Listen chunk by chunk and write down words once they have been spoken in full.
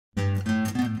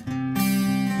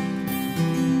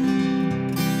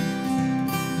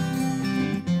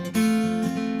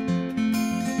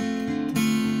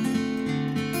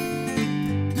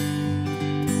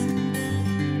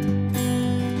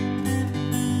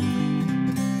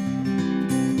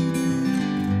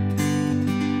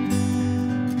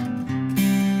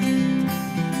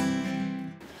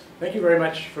Thank you very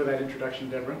much for that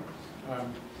introduction, Deborah.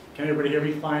 Can everybody hear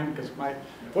me fine? Because my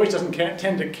voice doesn't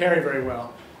tend to carry very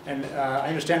well. And I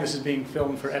understand this is being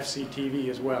filmed for FCTV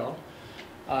as well.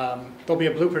 There'll be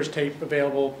a bloopers tape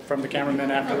available from the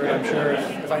cameraman afterward, I'm sure,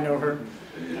 if I know her.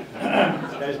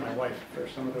 That is my wife, for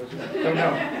some of those who don't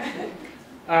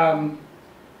know.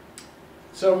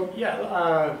 So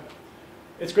yeah,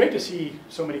 it's great to see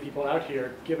so many people out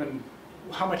here, given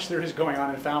how much there is going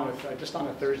on in Falmouth just on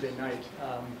a Thursday night.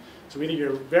 So either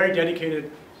you're very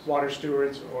dedicated water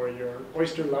stewards or you're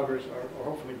oyster lovers, or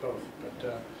hopefully both.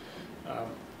 But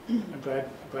I'm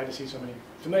glad to see so many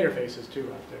familiar faces too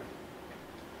out there.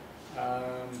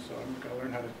 So I'm going to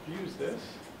learn how to use this.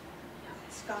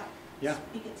 Scott, yeah.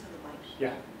 Speak into the mic.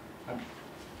 Yeah, I'm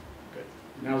good.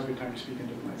 Now's a good time to speak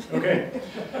into the mic. Okay,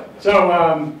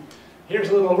 so here's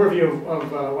a little overview of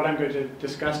what I'm going to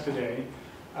discuss today.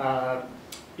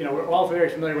 You know, we're all very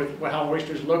familiar with how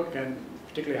oysters look and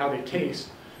particularly how they taste.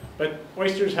 But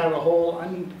oysters have a whole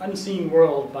unseen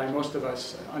world by most of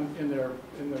us in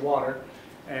the water,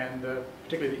 and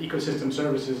particularly the ecosystem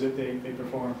services that they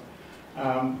perform.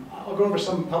 I'll go over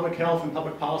some public health and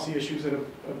public policy issues that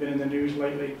have been in the news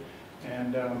lately,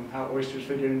 and how oysters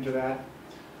figure into that.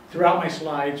 Throughout my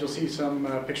slides, you'll see some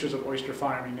pictures of oyster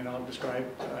farming, and I'll describe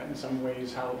in some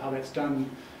ways how that's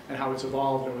done and how it's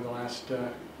evolved over the last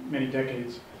many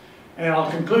decades. And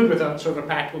I'll conclude with a sort of a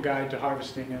practical guide to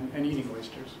harvesting and eating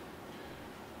oysters.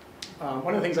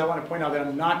 One of the things I want to point out that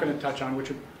I'm not going to touch on, which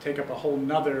would take up a whole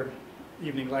nother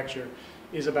evening lecture,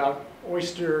 is about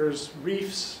oysters,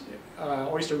 reefs,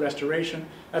 oyster restoration.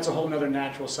 That's a whole nother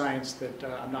natural science that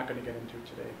I'm not going to get into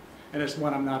today. And it's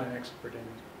one I'm not an expert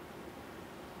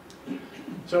in.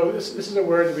 So this is a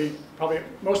word that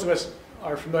most of us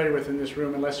are familiar with in this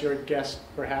room, unless you're a guest,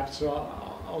 perhaps. So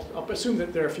I'll assume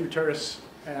that there are a few tourists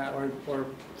or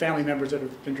family members that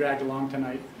have been dragged along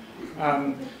tonight.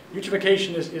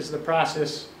 Eutrophication is the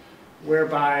process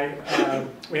whereby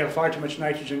we have far too much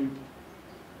nitrogen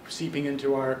seeping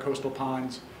into our coastal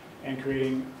ponds and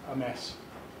creating a mess.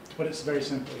 To put it very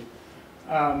simply,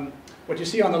 what you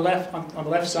see on the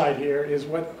left side here is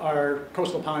what our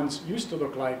coastal ponds used to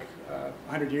look like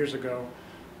 100 years ago,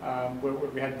 where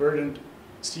we had verdant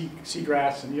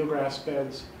seagrass and eelgrass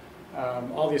beds,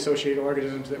 all the associated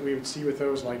organisms that we would see with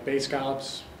those, like bay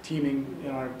scallops teeming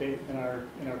in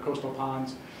our coastal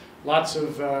ponds, lots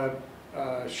of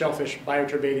shellfish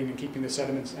bioturbating and keeping the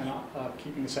sediments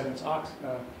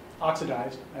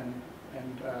oxidized and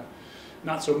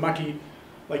not so mucky.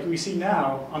 Like we see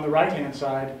now on the right-hand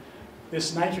side,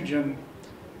 this nitrogen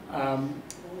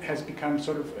has become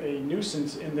sort of a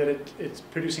nuisance in that it's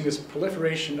producing this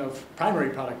proliferation of primary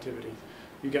productivity.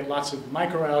 You get lots of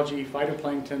microalgae,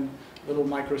 phytoplankton, little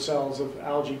microcells of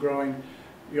algae growing.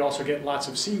 You also get lots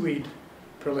of seaweed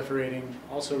proliferating,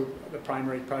 also the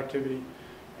primary productivity.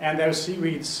 And those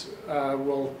seaweeds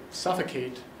will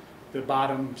suffocate the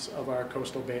bottoms of our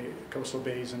coastal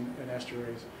bays and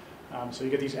estuaries. So you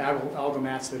get these algal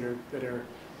mats that are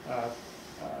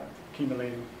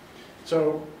accumulating.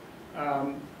 So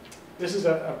this is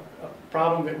a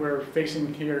problem that we're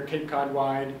facing here Cape Cod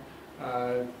wide.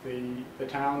 The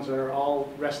towns are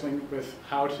all wrestling with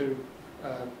how to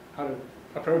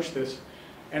approach this,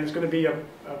 and it's going to be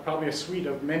probably a suite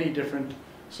of many different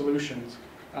solutions,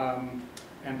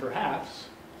 and perhaps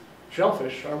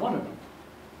shellfish are one of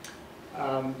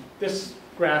them. This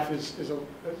graph is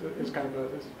kind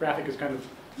of this graphic is kind of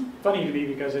funny to me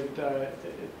because it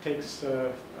takes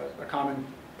a common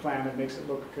plan and makes it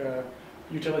look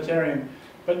utilitarian,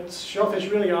 but shellfish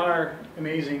really are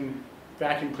amazing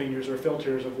vacuum cleaners or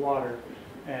filters of water,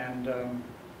 and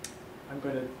I'm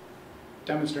going to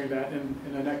demonstrate that in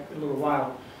a little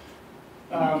while.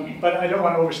 But I don't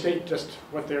want to overstate just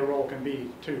what their role can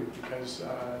be too, because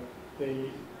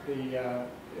they are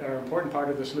an important part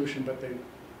of the solution, but they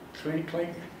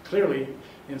clearly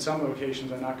in some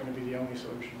locations are not going to be the only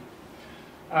solution.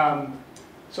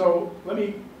 So let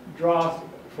me draw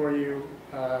for you,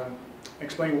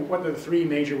 explain what are the three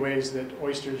major ways that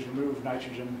oysters remove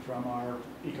nitrogen from our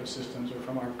ecosystems or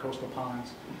from our coastal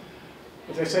ponds.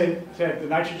 As I said, the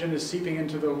nitrogen is seeping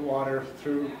into the water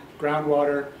through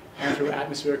groundwater and through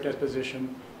atmospheric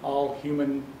deposition, all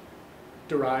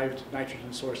human-derived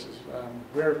nitrogen sources.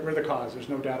 We're the cause, there's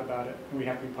no doubt about it, and we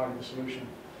have to be part of the solution.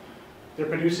 They're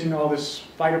producing all this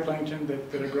phytoplankton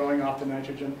that are growing off the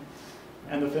nitrogen,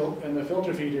 and the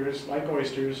filter feeders, like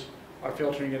oysters, are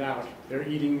filtering it out. They're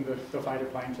eating the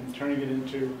phytoplankton, turning it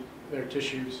into their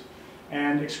tissues,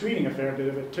 and excreting a fair bit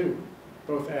of it too,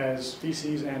 both as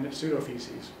feces and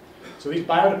pseudofeces. So these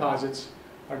biodeposits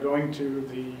are going to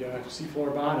the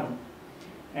seafloor bottom,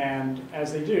 and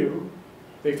as they do,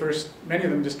 many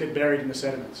of them just get buried in the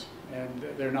sediments, and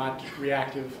they're not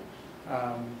reactive.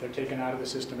 They're taken out of the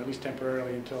system, at least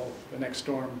temporarily, until the next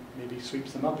storm maybe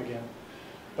sweeps them up again.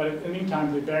 But in the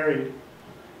meantime, they're buried.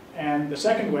 And the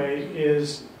second way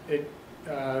is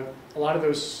a lot of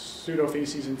those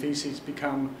pseudofeces and feces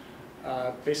become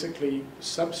basically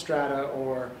substrata,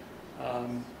 or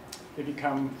they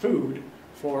become food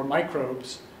for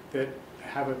microbes that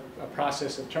have a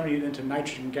process of turning it into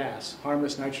nitrogen gas,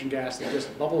 harmless nitrogen gas that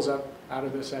just bubbles up out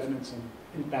of the sediments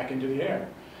and back into the air.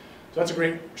 So that's a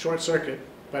great short circuit,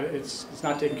 but it's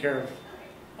not taking care of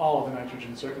all of the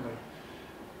nitrogen, certainly.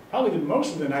 Probably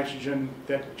most of the nitrogen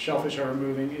that shellfish are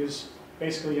removing is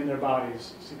basically in their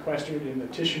bodies, sequestered in the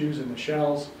tissues and the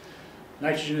shells.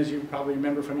 Nitrogen, as you probably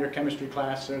remember from your chemistry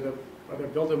class, are the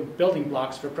building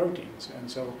blocks for proteins. And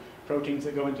so proteins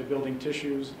that go into building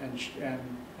tissues and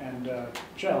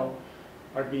shell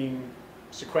are being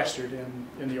sequestered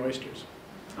in the oysters.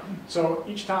 So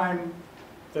each time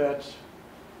that,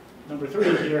 number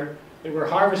 3 here, that we're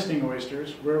harvesting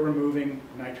oysters, we're removing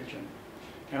nitrogen.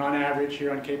 And on average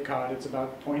here on Cape Cod, it's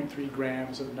about 0.3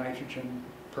 grams of nitrogen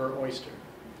per oyster.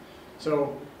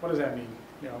 So what does that mean?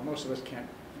 You know, most of us can't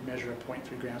measure a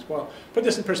 0.3 grams. Well, put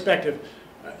this in perspective.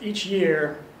 Each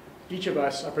year, each of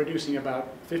us are producing about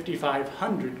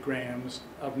 5,500 grams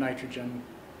of nitrogen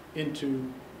into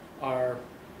our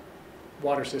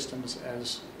water systems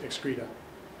as excreta.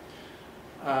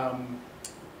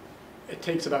 It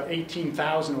takes about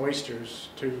 18,000 oysters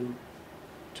to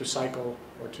cycle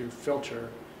or to filter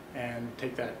and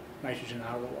take that nitrogen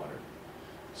out of the water.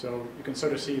 So you can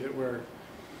sort of see that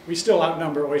we still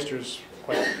outnumber oysters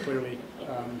quite clearly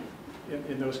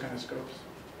in those kind of scopes.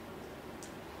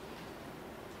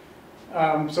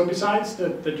 So besides the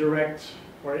direct,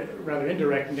 or rather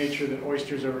indirect nature that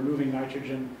oysters are removing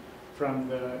nitrogen from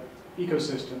the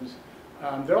ecosystems,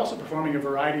 they're also performing a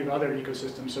variety of other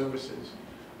ecosystem services.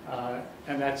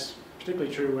 And that's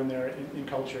particularly true when they're in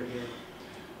culture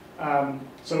here.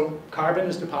 So carbon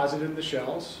is deposited in the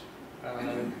shells,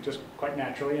 just quite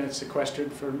naturally, and it's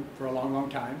sequestered for a long, long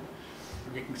time.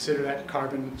 We can consider that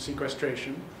carbon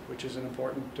sequestration, which is an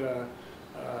important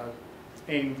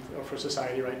aim for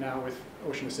society right now with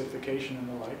ocean acidification and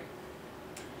the like.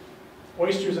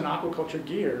 Oysters and aquaculture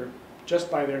gear,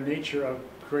 just by their nature of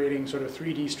creating sort of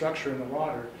 3D structure in the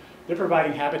water, they're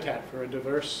providing habitat for a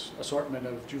diverse assortment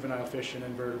of juvenile fish and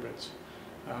invertebrates.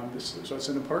 So it's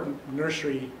an important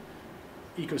nursery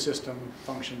ecosystem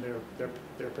function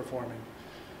they're performing.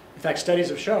 In fact, studies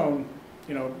have shown,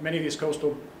 you know, many of these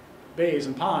coastal bays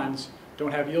and ponds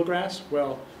don't have eelgrass.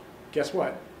 Well, guess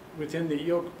what? Within the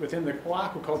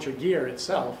aquaculture gear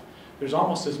itself, there's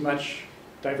almost as much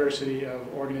diversity of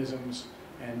organisms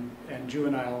and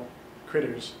juvenile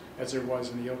critters as there was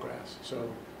in the eelgrass. So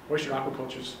oyster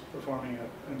aquaculture is performing an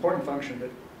important function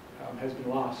that has been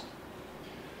lost.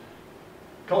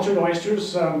 Cultured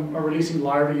oysters are releasing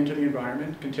larvae into the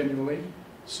environment continually,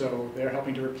 so they're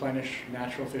helping to replenish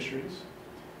natural fisheries.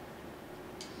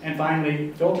 And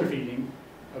finally, filter feeding,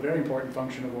 a very important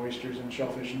function of oysters and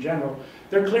shellfish in general.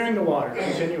 They're clearing the water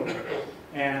continually,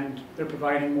 and they're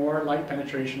providing more light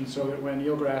penetration so that when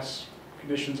eelgrass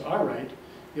conditions are right,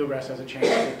 eelgrass has a chance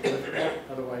to proliferate.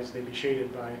 Otherwise, they'd be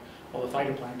shaded by all the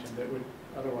phytoplankton that would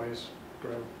otherwise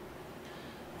grow.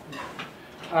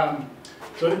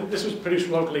 So this was produced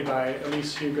locally by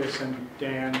Elise Hugus and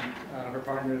Dan, her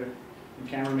partner and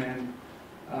cameraman.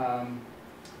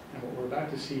 And what we're about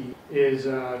to see is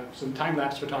some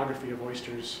time-lapse photography of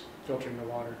oysters filtering the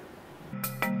water.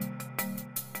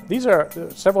 These are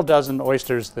several dozen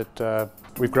oysters that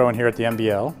we've grown here at the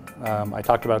MBL. I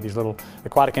talked about these little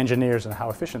aquatic engineers and how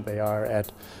efficient they are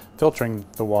at filtering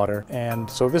the water. And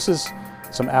so this is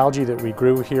some algae that we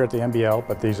grew here at the MBL,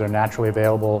 but these are naturally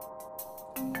available.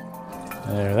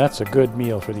 There, that's a good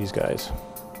meal for these guys.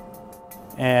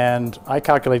 And I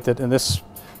calculate that in this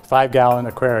 5-gallon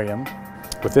aquarium,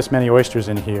 with this many oysters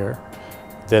in here,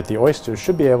 that the oysters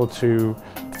should be able to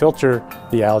filter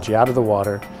the algae out of the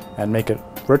water and make it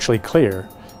virtually clear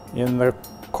in the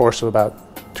course of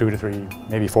about 2 to 3,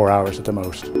 maybe 4 hours at the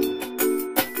most.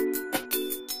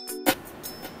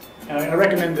 And I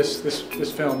recommend this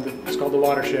film. It's called The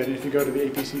Watershed. And if you go to the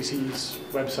APCC's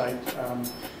website,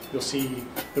 you'll see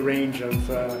the range of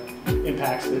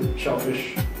impacts that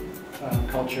shellfish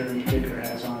culture in particular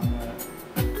has on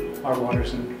our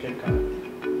waters in Cape Cod.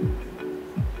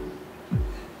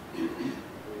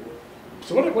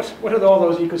 So what are all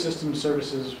those ecosystem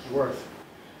services worth?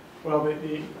 Well,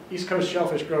 the East Coast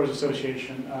Shellfish Growers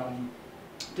Association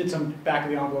did some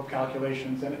back-of-the-envelope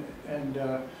calculations, and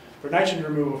for nitrogen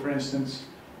removal, for instance,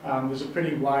 There's a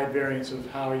pretty wide variance of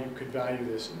how you could value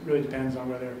this. It really depends on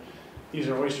whether these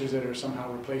are oysters that are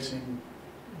somehow replacing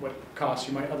what costs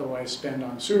you might otherwise spend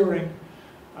on sewering,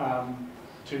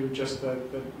 to just the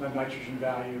nitrogen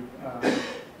value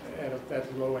at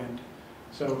the low end.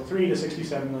 So $3 to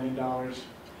 $67 million.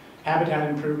 Habitat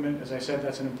improvement, as I said,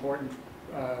 that's an important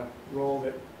role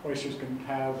that oysters can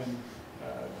have in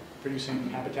producing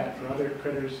habitat for other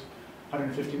critters,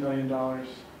 $150 million.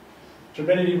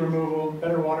 Turbidity removal,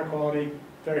 better water quality,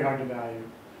 very hard to value.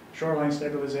 Shoreline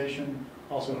stabilization,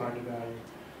 also hard to value.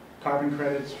 Carbon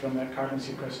credits from that carbon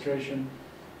sequestration,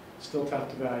 still tough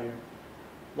to value.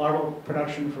 Larval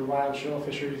production for wild shell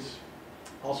fisheries,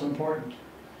 also important.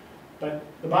 But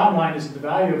the bottom line is that the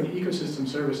value of the ecosystem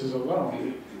services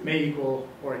alone may equal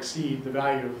or exceed the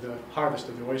value of the harvest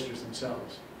of the oysters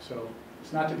themselves. So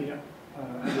it's not to be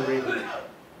underrated.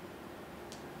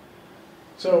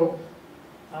 So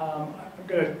I'm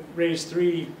going to raise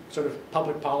three sort of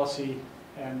public policy,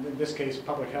 and in this case,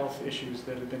 public health issues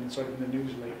that have been sort of in the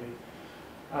news lately.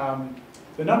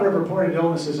 The number of reported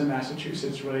illnesses in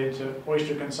Massachusetts related to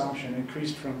oyster consumption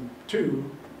increased from 2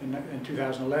 in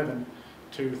 2011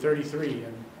 to 33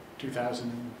 in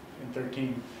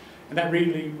 2013. And that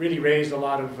really raised a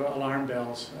lot of alarm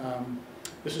bells.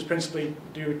 This was principally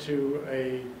due to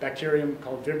a bacterium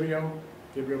called Vibrio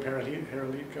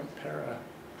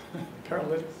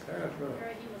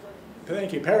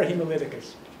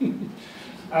parahemolyticus.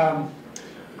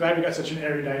 Glad we got such an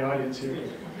erudite audience here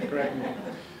to correct me.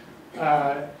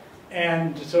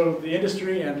 And so the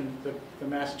industry and the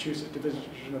Massachusetts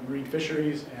Division of Marine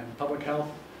Fisheries and Public Health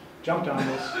jumped on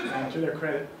this, and to their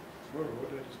credit, what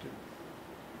did I just do?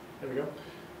 There we go.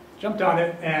 Jumped on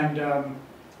it and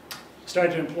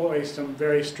started to employ some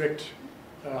very strict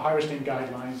harvesting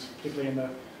guidelines, particularly in the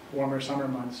warmer summer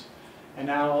months. And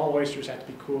now all oysters have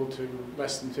to be cooled to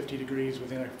less than 50 degrees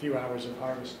within a few hours of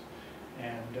harvest.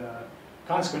 And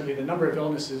consequently, the number of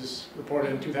illnesses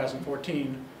reported in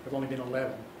 2014 have only been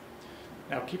 11.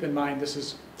 Now keep in mind, this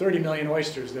is 30 million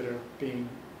oysters that are being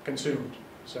consumed.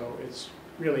 So it's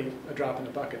really a drop in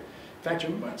the bucket. In fact,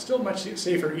 you're still much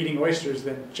safer eating oysters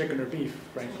than chicken or beef,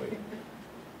 frankly.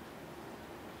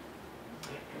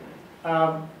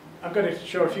 I'm going to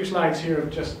show a few slides here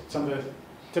of just some of the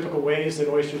typical ways that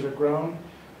oysters are grown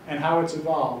and how it's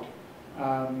evolved.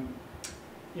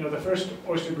 You know, the first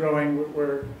oyster growing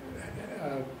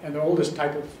and the oldest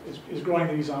type is growing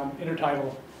these on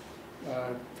intertidal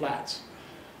flats.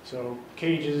 So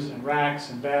cages and racks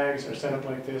and bags are set up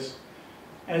like this.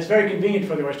 And it's very convenient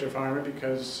for the oyster farmer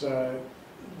because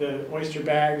the oyster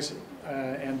bags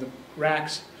and the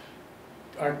racks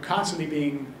are constantly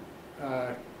being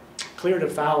cleared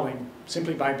of fouling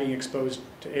simply by being exposed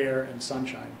to air and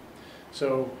sunshine.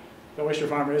 So the oyster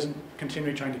farmer isn't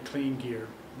continually trying to clean gear,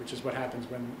 which is what happens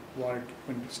when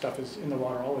stuff is in the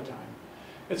water all the time.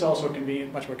 It's also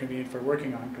convenient, much more convenient for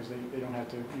working on because they don't have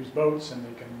to use boats, and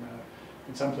they can,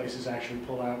 in some places, actually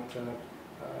pull out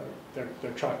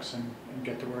their trucks and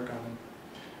get to work on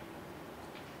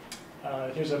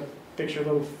them. Here's a picture, a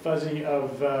little fuzzy,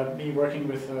 of me working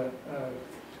with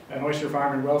an oyster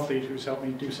farm in Wellfleet who's helped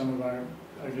me do some of our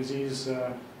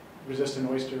disease-resistant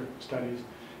oyster studies.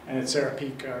 And it's Sarah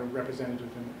Peak, our representative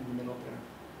in the middle there.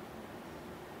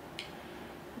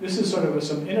 This is sort of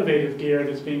some innovative gear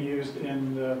that's being used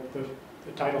in the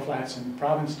tidal flats in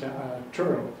Provincetown,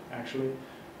 Truro, actually.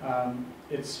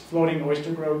 It's floating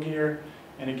oyster grow gear,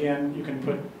 and again, you can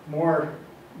put more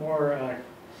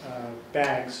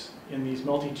bags in these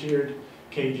multi-tiered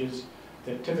cages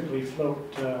that typically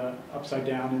float upside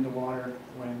down in the water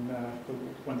when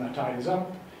the tide is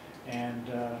up, and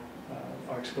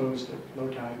are exposed at low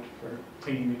tide for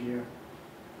cleaning the gear.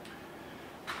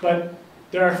 But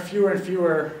there are fewer and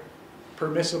fewer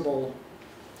permissible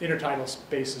intertidal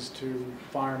spaces to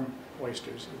farm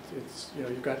oysters. You know,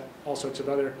 you've got all sorts of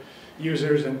other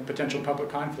users and potential public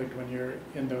conflict when you're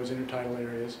in those intertidal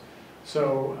areas.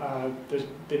 So there's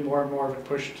been more and more of a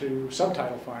push to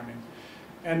subtidal farming.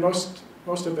 And most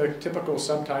of the typical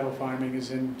subtidal farming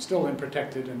is still in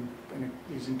protected and in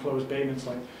these enclosed bayments.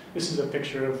 Like this is a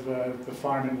picture of the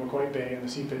farm in Wacoit Bay and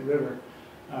the Seafit River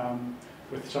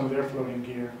with some of their floating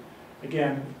gear.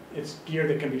 Again, it's gear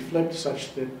that can be flipped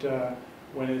such that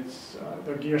when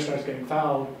the gear starts getting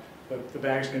fouled, the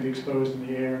bags can be exposed in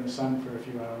the air and the sun for a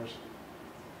few hours.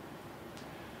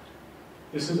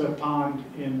 This is a pond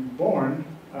in Bourne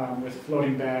with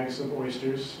floating bags of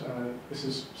oysters. This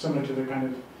is similar to the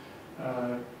kind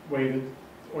of way that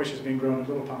oysters are being grown in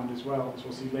Little Pond as well, as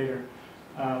we'll see later.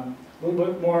 A little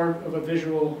bit more of a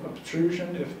visual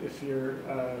obtrusion if you're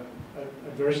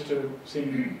adverse to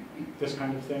seeing this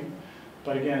kind of thing.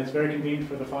 But again, it's very convenient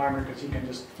for the farmer because he can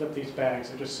just flip these bags.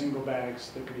 They're just single bags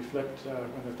that can be flipped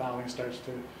when the fouling starts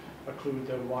to occlude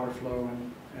the water flow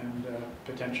and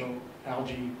potential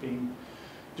algae being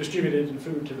distributed in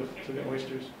food to the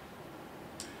oysters.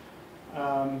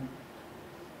 Oh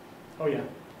yeah.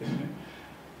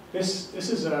 This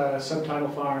is a subtidal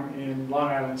farm in Long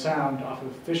Island Sound off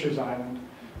of Fisher's Island,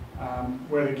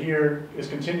 where the gear is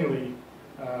continually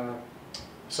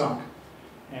sunk.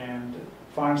 And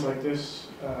farms like this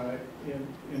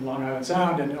in Long Island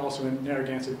Sound and also in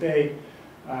Narragansett Bay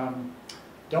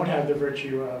don't have the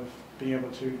virtue of being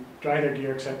able to dry their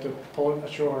gear except to pull it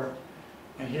ashore.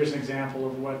 And here's an example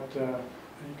of what,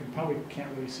 you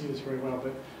can't really see this very well,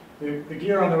 but the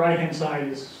gear on the right-hand side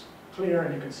is clear,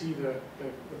 and you can see the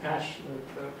patch,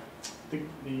 the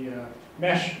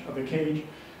mesh of the cage.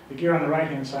 The gear on the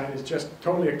right-hand side is just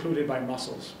totally occluded by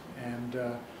mussels. And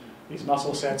these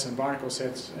mussel sets and barnacle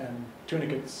sets and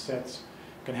tunicate sets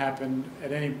can happen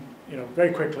at any,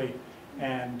 very quickly.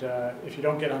 And if you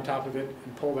don't get on top of it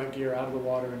and pull that gear out of the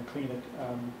water and clean it,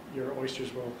 your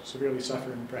oysters will severely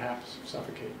suffer and perhaps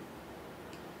suffocate.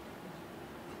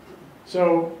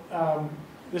 So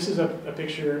this is a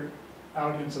picture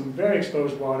out in some very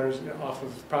exposed waters off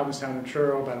of Provincetown and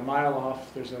Truro, about a mile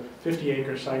off. There's a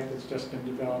 50-acre site that's just been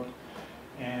developed.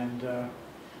 And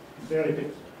barely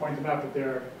point them out, but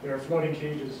there are floating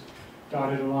cages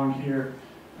dotted along here,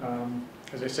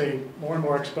 as I say, more and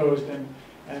more exposed.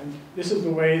 And this is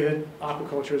the way that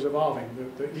aquaculture is evolving.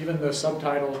 Even the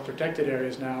subtidal protected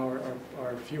areas now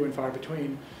are few and far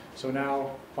between. So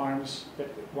now farms that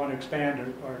want to expand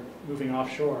are moving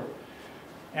offshore.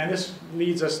 And this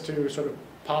leads us to sort of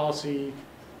policy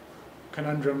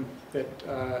conundrum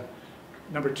that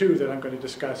number 2 that I'm going to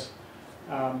discuss,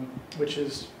 which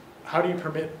is how do you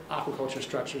permit aquaculture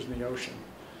structures in the ocean?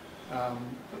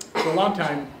 For a long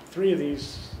time,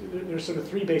 there's sort of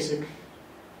 3 basic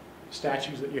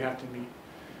statutes that you have to meet.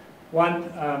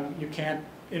 One, you can't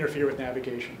interfere with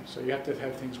navigation. So you have to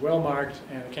have things well marked,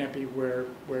 and it can't be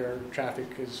where traffic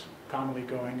is commonly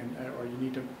going, or you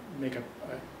need to make a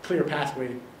clear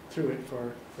pathway through it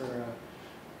for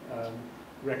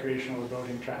recreational or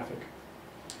boating traffic.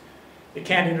 It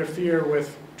can't interfere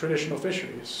with traditional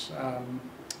fisheries.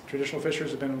 Traditional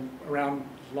fisheries have been around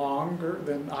longer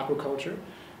than aquaculture.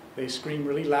 They scream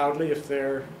really loudly if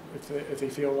they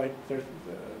feel like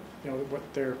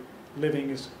what they're living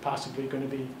is possibly going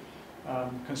to be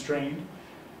constrained.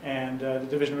 And the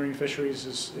Division of Marine Fisheries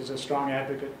is a strong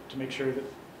advocate to make sure that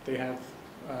they have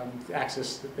the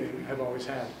access that they have always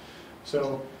had.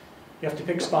 So you have to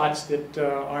pick spots that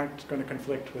aren't going to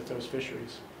conflict with those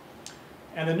fisheries.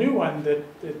 And the new one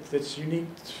that's unique,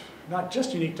 not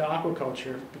just unique to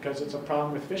aquaculture, because it's a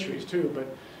problem with fisheries too, but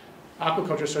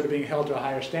aquaculture is sort of being held to a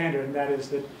higher standard, and that is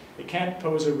that it can't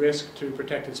pose a risk to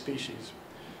protected species.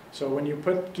 So when you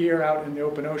put gear out in the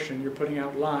open ocean, you're putting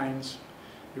out lines,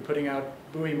 you're putting out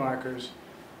buoy markers,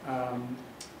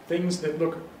 things that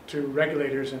look to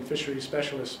regulators and fisheries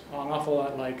specialists an awful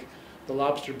lot like the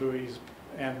lobster buoys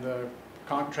and the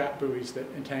conch trap buoys that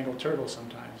entangle turtles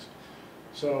sometimes.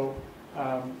 So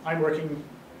I'm working,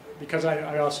 because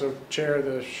I also chair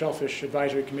the Shellfish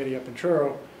Advisory Committee up in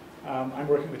Truro, I'm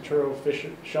working with Truro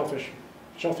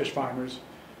shellfish farmers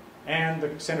and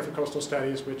the Center for Coastal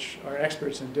Studies, which are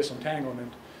experts in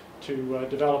disentanglement, to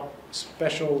develop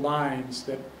special lines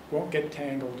that won't get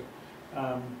tangled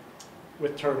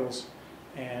with turtles,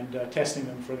 and testing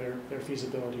them for their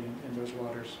feasibility in those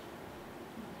waters.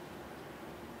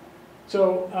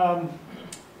 So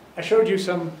I showed you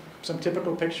some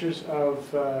typical pictures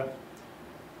of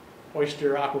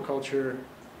oyster aquaculture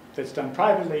that's done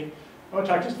privately. I want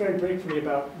to talk just very briefly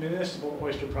about municipal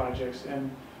oyster projects,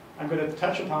 and I'm going to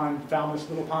touch upon Falmouth's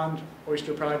Little Pond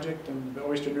Oyster Project and the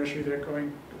oyster nursery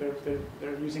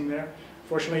they're using there.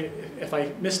 Fortunately, if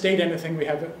I misstate anything, we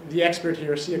have the expert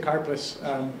here, Sia Karplis,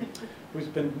 who's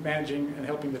been managing and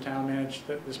helping the town manage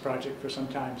this project for some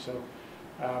time. So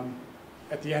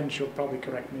at the end, she'll probably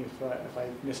correct me if I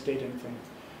misstate anything.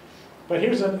 But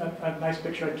here's a nice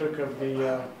picture I took of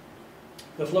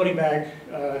the floating bag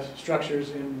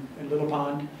structures in Little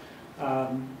Pond.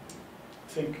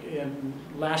 I think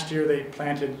last year they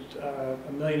planted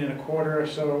 1.25 million or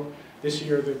so. This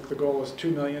year the goal is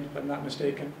 2 million, if I'm not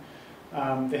mistaken.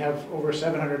 They have over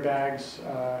 700 bags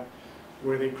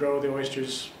where they grow the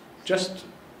oysters just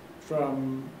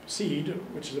from seed,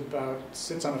 which is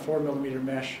sits on a 4-millimeter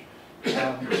mesh,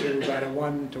 to about a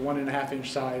 1 to 1.5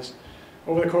 inch size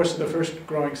over the course of the first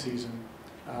growing season.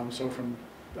 So from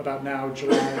about now,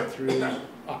 July through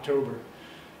October.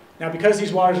 Now, because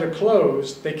these waters are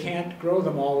closed, they can't grow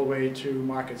them all the way to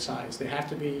market size. They have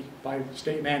to be, by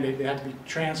state mandate, they have to be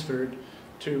transferred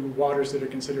to waters that are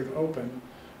considered open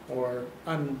or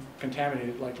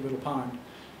uncontaminated, like Little Pond,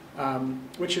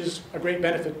 which is a great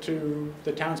benefit to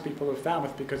the townspeople of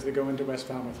Falmouth because they go into West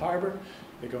Falmouth Harbor,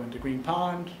 they go into Green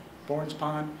Pond, Bourne's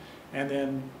Pond, and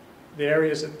then the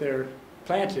areas that they're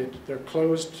planted, they're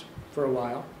closed for a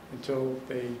while until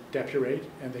they depurate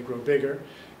and they grow bigger,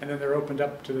 and then they're opened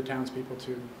up to the townspeople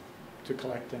to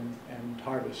collect and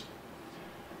harvest.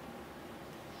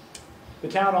 The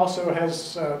town also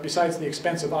has, besides the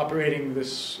expense of operating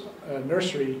this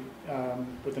nursery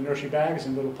with the nursery bags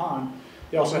in Little Pond,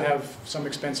 they also have some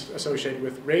expense associated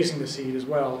with raising the seed as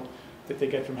well that they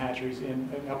get from hatcheries in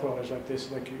upwellers like this.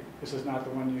 This is not the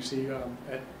one you see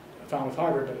at Falmouth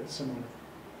Harbor, but it's similar.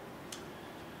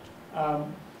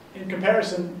 In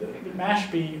comparison,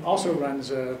 Mashpee also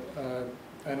runs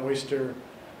an oyster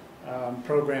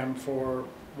program for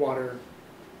water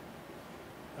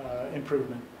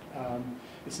improvement.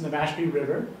 It's in the Mashpee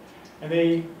River, and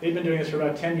they've been doing this for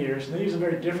about 10 years, and they use a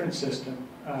very different system.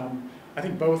 I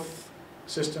think both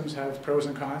systems have pros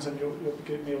and cons, and you'll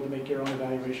be able to make your own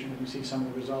evaluation when you see some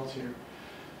of the results here.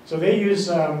 So they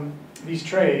use these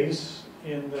trays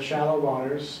in the shallow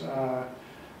waters.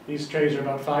 These trays are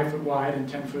about 5 foot wide and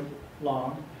 10 foot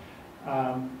long.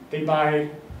 They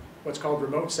buy what's called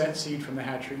remote set seed from the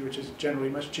hatchery, which is generally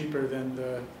much cheaper than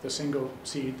the single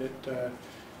seed that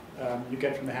you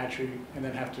get from the hatchery, and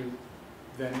then have to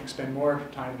then expend more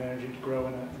time and energy to grow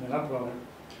in an upweller.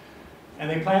 And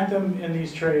they plant them in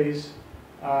these trays,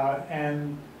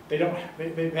 and they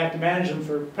have to manage them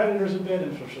for predators a bit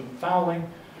and for some fouling,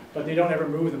 but they don't ever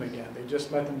move them again. They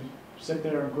just let them sit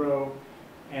there and grow,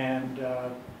 and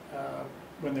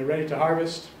when they're ready to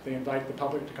harvest, they invite the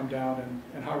public to come down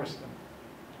and harvest them.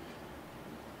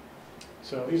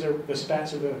 So these are the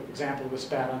spats, are the example of the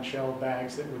spat on shell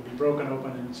bags that would be broken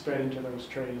open and spread into those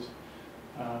trays.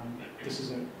 This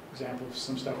is an example of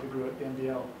some stuff we grew at the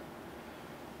MBL.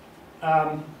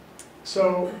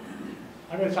 So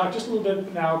I'm going to talk just a little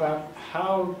bit now about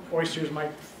how oysters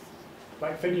might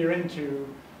figure into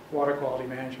water quality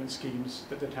management schemes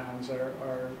that the towns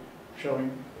are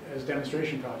showing as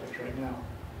demonstration projects right now.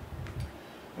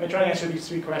 I'm going to try to answer these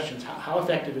 3 questions. How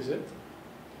effective is it?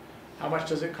 How much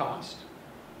does it cost?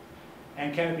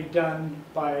 And can it be done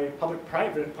by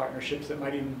public-private partnerships that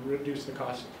might even reduce the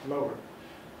cost lower?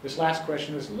 This last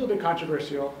question is a little bit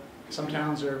controversial. Some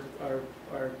towns are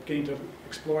getting to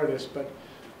explore this, but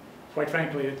quite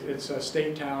frankly, it's a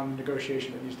state-town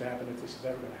negotiation that needs to happen if this is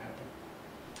ever going to happen.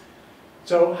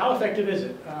 So how effective is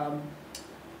it?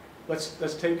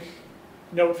 Let's take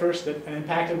note first that an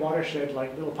impacted watershed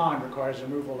like Little Pond requires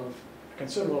removal of a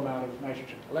considerable amount of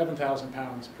nitrogen, 11,000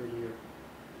 pounds per year.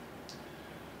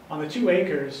 On the 2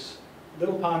 acres,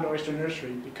 Little Pond Oyster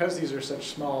Nursery, because these are such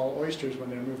small oysters when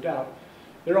they're moved out,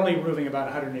 they're only removing about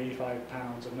 185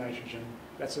 pounds of nitrogen.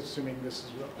 That's assuming this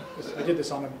is, I did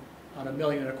this on a 1.25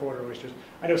 million oysters.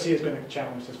 I know C is going to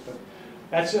challenge this, but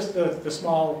that's just the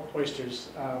small oysters,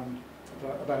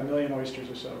 about 1 million oysters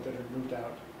or so that are moved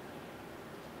out.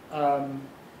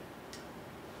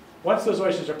 Once those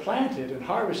oysters are planted and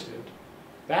harvested,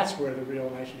 that's where the real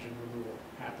nitrogen removal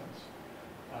happens.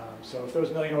 So if those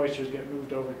 1 million oysters get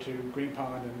moved over to Green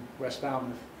Pond and West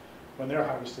Falmouth, when they're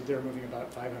harvested, they're moving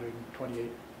about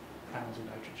 528 pounds of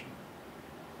nitrogen.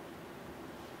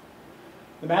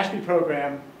 The Mashpee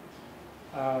program,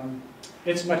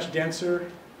 it's much denser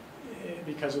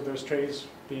because of those trays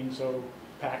being so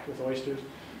packed with oysters,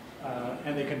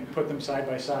 and they can put them side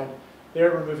by side.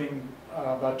 They're removing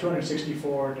about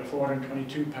 264 to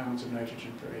 422 pounds of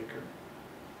nitrogen per acre.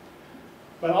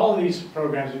 But all of these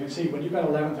programs, you can see, when you've got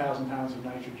 11,000 pounds of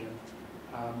nitrogen,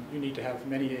 you need to have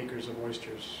many acres of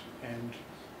oysters. And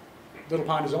Little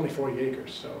Pond is only 40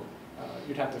 acres, so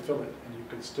you'd have to fill it, and you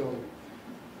could still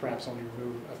perhaps only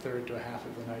remove 1/3 to 1/2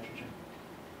 of the nitrogen.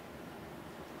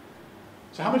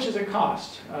 So how much does it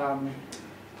cost?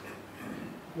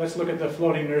 Let's look at the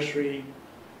floating nursery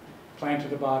plant to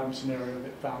the bottom scenario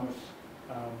that Falmouth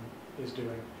is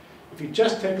doing. If you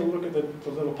just take a look at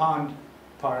the Little Pond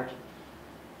part,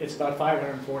 it's about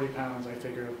 540 pounds, I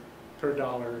figure, per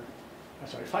dollar. I'm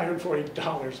sorry,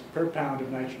 $540 per pound of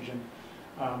nitrogen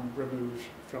removed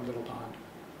from Little Pond.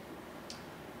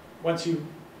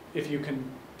 If you can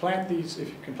plant these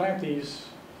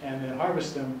and then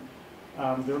harvest them,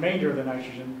 the remainder of the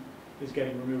nitrogen is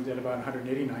getting removed at about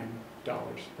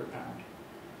 $189 per pound.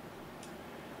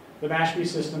 The Mashpee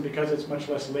system, because it's much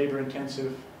less labor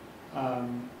intensive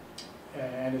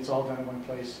and it's all done in one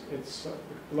place, it's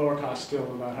lower cost still,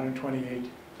 about $128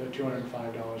 to to $205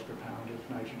 per pound of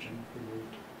nitrogen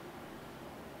removed.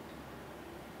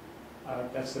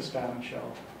 That's the spout and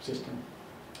shell system.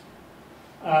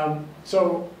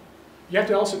 So you have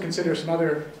to also consider some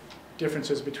other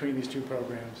differences between these two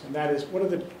programs, and that is, what are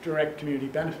the direct community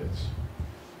benefits?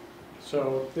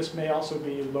 So this may also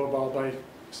be lowballed by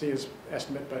Sia's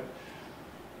estimate, but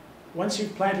once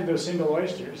you've planted those single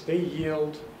oysters, they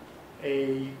yield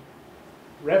a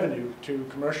revenue to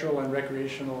commercial and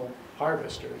recreational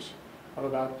harvesters of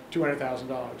about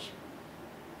 $200,000,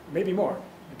 maybe more.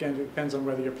 Again, it depends on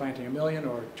whether you're planting 1 million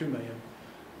or 2 million,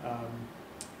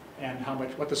 and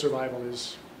what the survival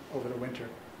is over the winter,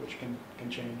 which can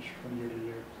change from year to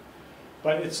year.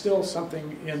 But it's still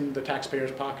something in the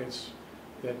taxpayers' pockets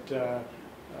that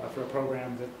for a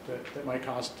program that might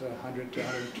cost $100,000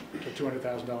 to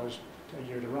 $200,000 a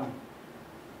year to run.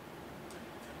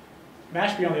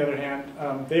 Mashpee, on the other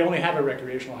hand, they only have a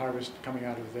recreational harvest coming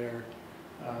out of their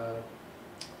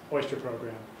oyster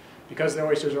program. Because their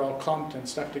oysters are all clumped and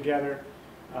stuck together,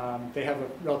 they have a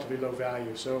relatively low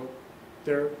value. So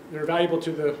they're valuable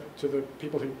to the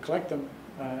people who collect them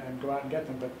and go out and get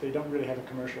them, but they don't really have a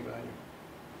commercial value.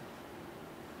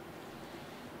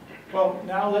 Well,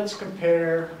 now let's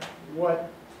compare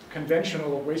what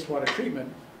conventional wastewater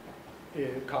treatment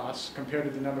costs compared to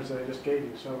the numbers that I just gave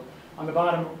you. So on the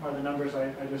bottom are the numbers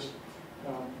I just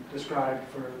described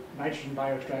for nitrogen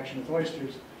bioextraction with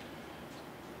oysters.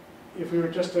 If we were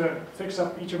just to fix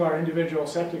up each of our individual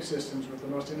septic systems with the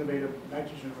most innovative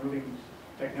nitrogen removing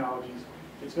technologies,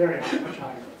 it's much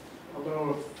higher. A low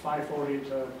of $540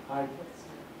 to a high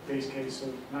base case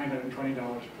of $920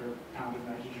 per pound of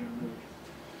nitrogen removed.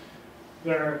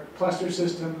 There are cluster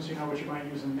systems, which you might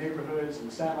use in neighborhoods,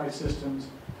 and satellite systems,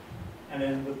 and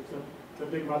then the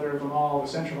big mother of them all, the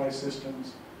centralized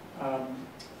systems.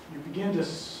 You begin to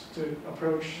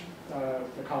approach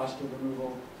the cost of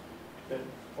removal that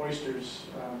oysters,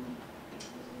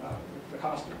 the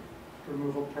cost of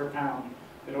removal per pound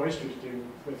that oysters do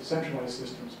with centralized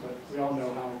systems, but we all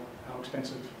know how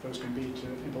expensive those can be to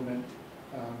implement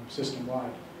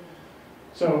system-wide.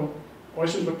 So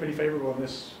oysters look pretty favorable in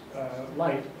this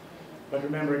light, but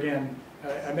remember again,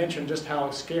 I mentioned just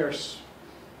how scarce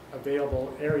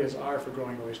available areas are for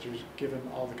growing oysters, given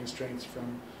all the constraints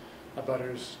from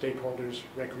abutters, stakeholders,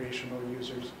 recreational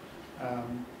users.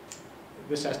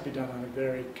 This has to be done on a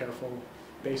very careful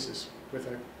basis with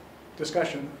a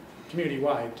discussion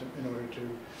community-wide in order to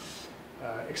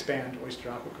expand oyster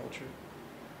aquaculture.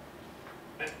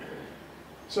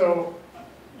 So,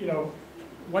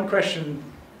 one question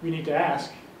we need to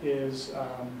ask is,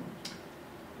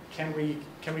 can we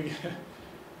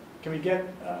get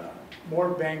more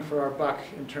bang for our buck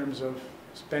in terms of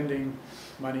spending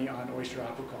money on oyster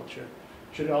aquaculture?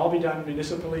 Should it all be done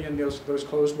municipally in those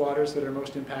closed waters that are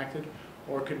most impacted,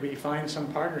 or could we find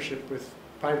some partnership with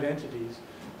private entities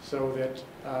so that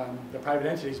the private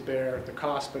entities bear the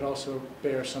cost but also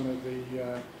bear some of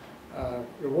the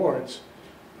rewards?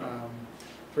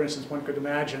 For instance, one could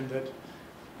imagine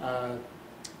that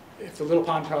if the Little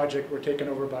Pond project were taken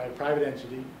over by a private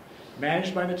entity,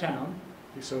 managed by the town,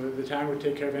 so that the town would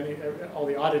take care of all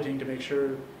the auditing to make sure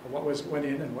what went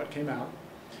in and what came out.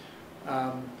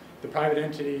 The private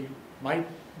entity might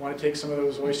want to take some of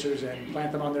those oysters and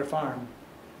plant them on their farm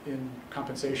in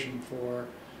compensation for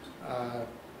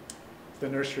the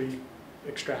nursery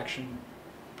extraction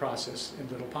process in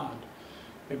Little Pond.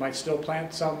 They might still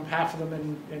plant half of them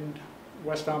in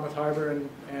West Falmouth Harbor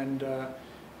and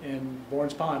in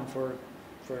Bourne's Pond for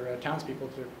townspeople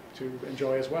to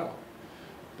enjoy as well.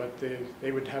 But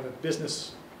they would have a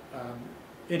business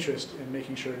interest in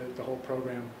making sure that the whole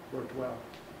program worked well.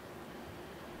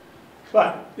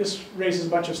 But this raises a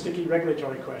bunch of sticky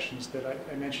regulatory questions that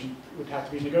I mentioned would have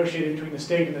to be negotiated between the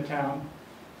state and the town.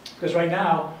 Because right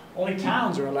now, only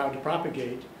towns are allowed to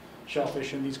propagate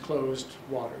shellfish in these closed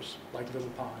waters, like Little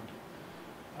Pond,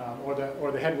 or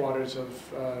the headwaters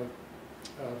of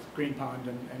Green Pond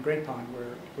and Great Pond,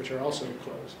 which are also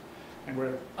closed, and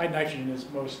where nitrogen is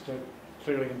most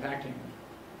clearly impacting them.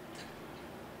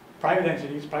 Private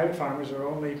entities, private farmers are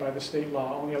only, by the state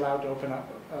law, only allowed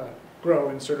to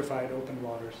grow in certified open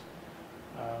waters.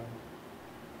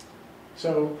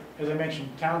 So, as I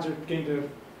mentioned, towns are beginning to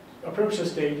approach the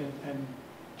state and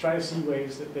try to see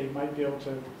ways that they might be able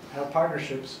to have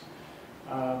partnerships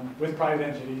with private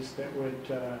entities that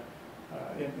would,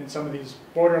 in some of these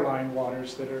borderline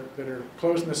waters that are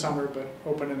closed in the summer but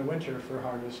open in the winter for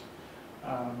harvest.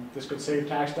 This could save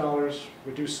tax dollars,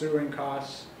 reduce sewering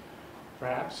costs,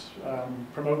 perhaps,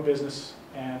 promote business,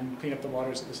 and clean up the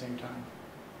waters at the same time.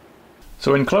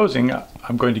 So in closing,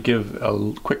 I'm going to give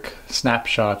a quick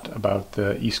snapshot about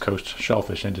the East Coast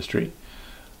shellfish industry.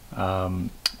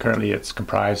 Currently it's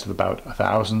comprised of about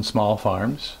 1,000 small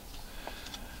farms.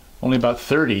 Only about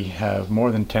 30 have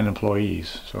more than 10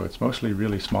 employees, so it's mostly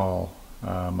really small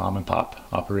mom and pop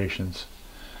operations.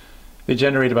 They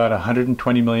generate about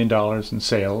 $120 million in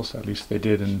sales, at least they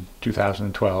did in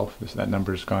 2012. That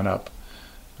number's gone up.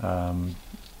 About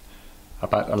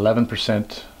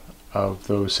 11% of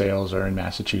those sales are in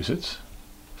Massachusetts,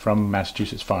 from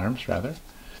Massachusetts farms rather.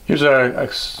 Here's a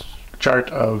chart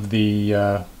of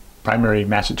the primary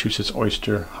Massachusetts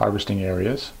oyster harvesting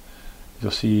areas.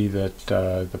 You'll see that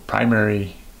the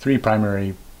three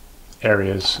primary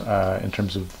areas in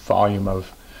terms of volume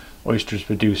of oysters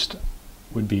produced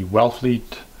would be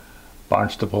Wellfleet,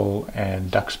 Barnstable,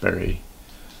 and Duxbury.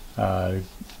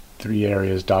 Three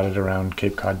areas dotted around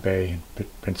Cape Cod Bay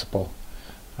and Principal.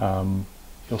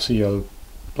 You'll see a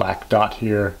black dot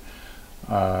here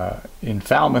in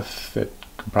Falmouth that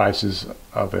comprises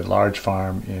of a large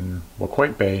farm in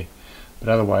Waquoit Bay, but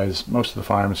otherwise most of the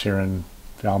farms here in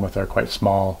Falmouth are quite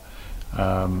small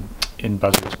in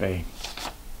Buzzards Bay.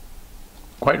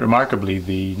 Quite remarkably,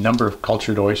 the number of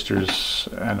cultured oysters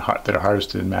that are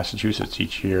harvested in Massachusetts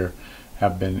each year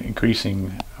have been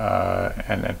increasing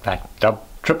and in fact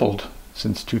tripled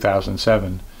since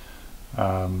 2007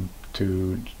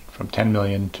 from 10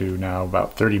 million to now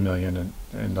about 30 million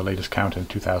in the latest count in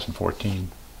 2014.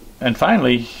 And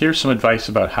finally, here's some advice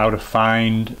about how to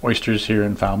find oysters here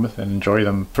in Falmouth and enjoy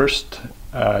them. First,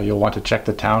 you'll want to check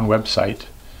the town website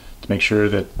to make sure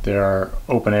that there are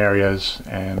open areas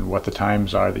and what the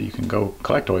times are that you can go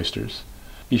collect oysters.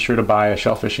 Be sure to buy a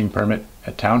shellfishing permit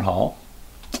at Town Hall.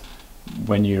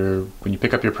 When you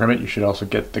pick up your permit, you should also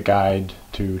get the guide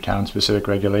to town-specific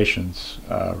regulations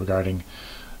regarding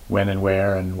when and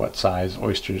where and what size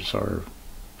oysters or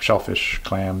shellfish,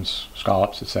 clams,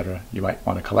 scallops, etc. you might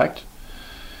want to collect.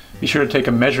 Be sure to take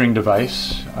a measuring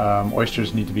device.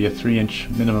 Oysters need to be a 3-inch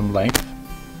minimum length.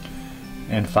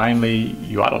 And finally,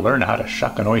 you ought to learn how to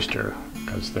shuck an oyster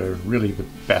because they're really the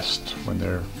best when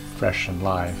they're fresh and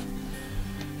live.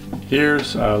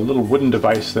 Here's a little wooden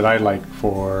device that I like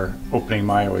for opening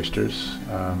my oysters. You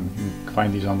can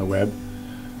find these on the web.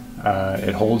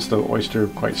 It holds the oyster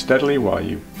quite steadily while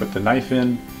you put the knife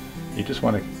in. You just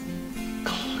want to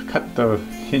cut the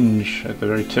hinge at the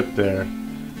very tip there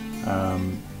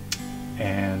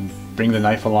and bring the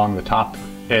knife along the top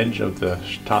edge of the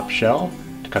top shell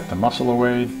to cut the muscle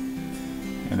away,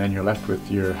 and then you're left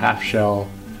with your half shell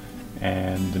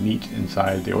and the meat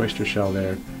inside the oyster shell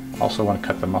there. Also want to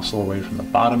cut the muscle away from the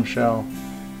bottom shell.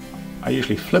 I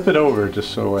usually flip it over just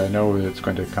so I know that it's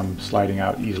going to come sliding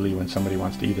out easily when somebody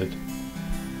wants to eat it.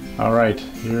 Alright,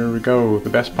 here we go, the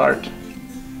best part.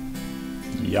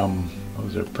 Yum,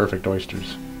 those are perfect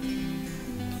oysters.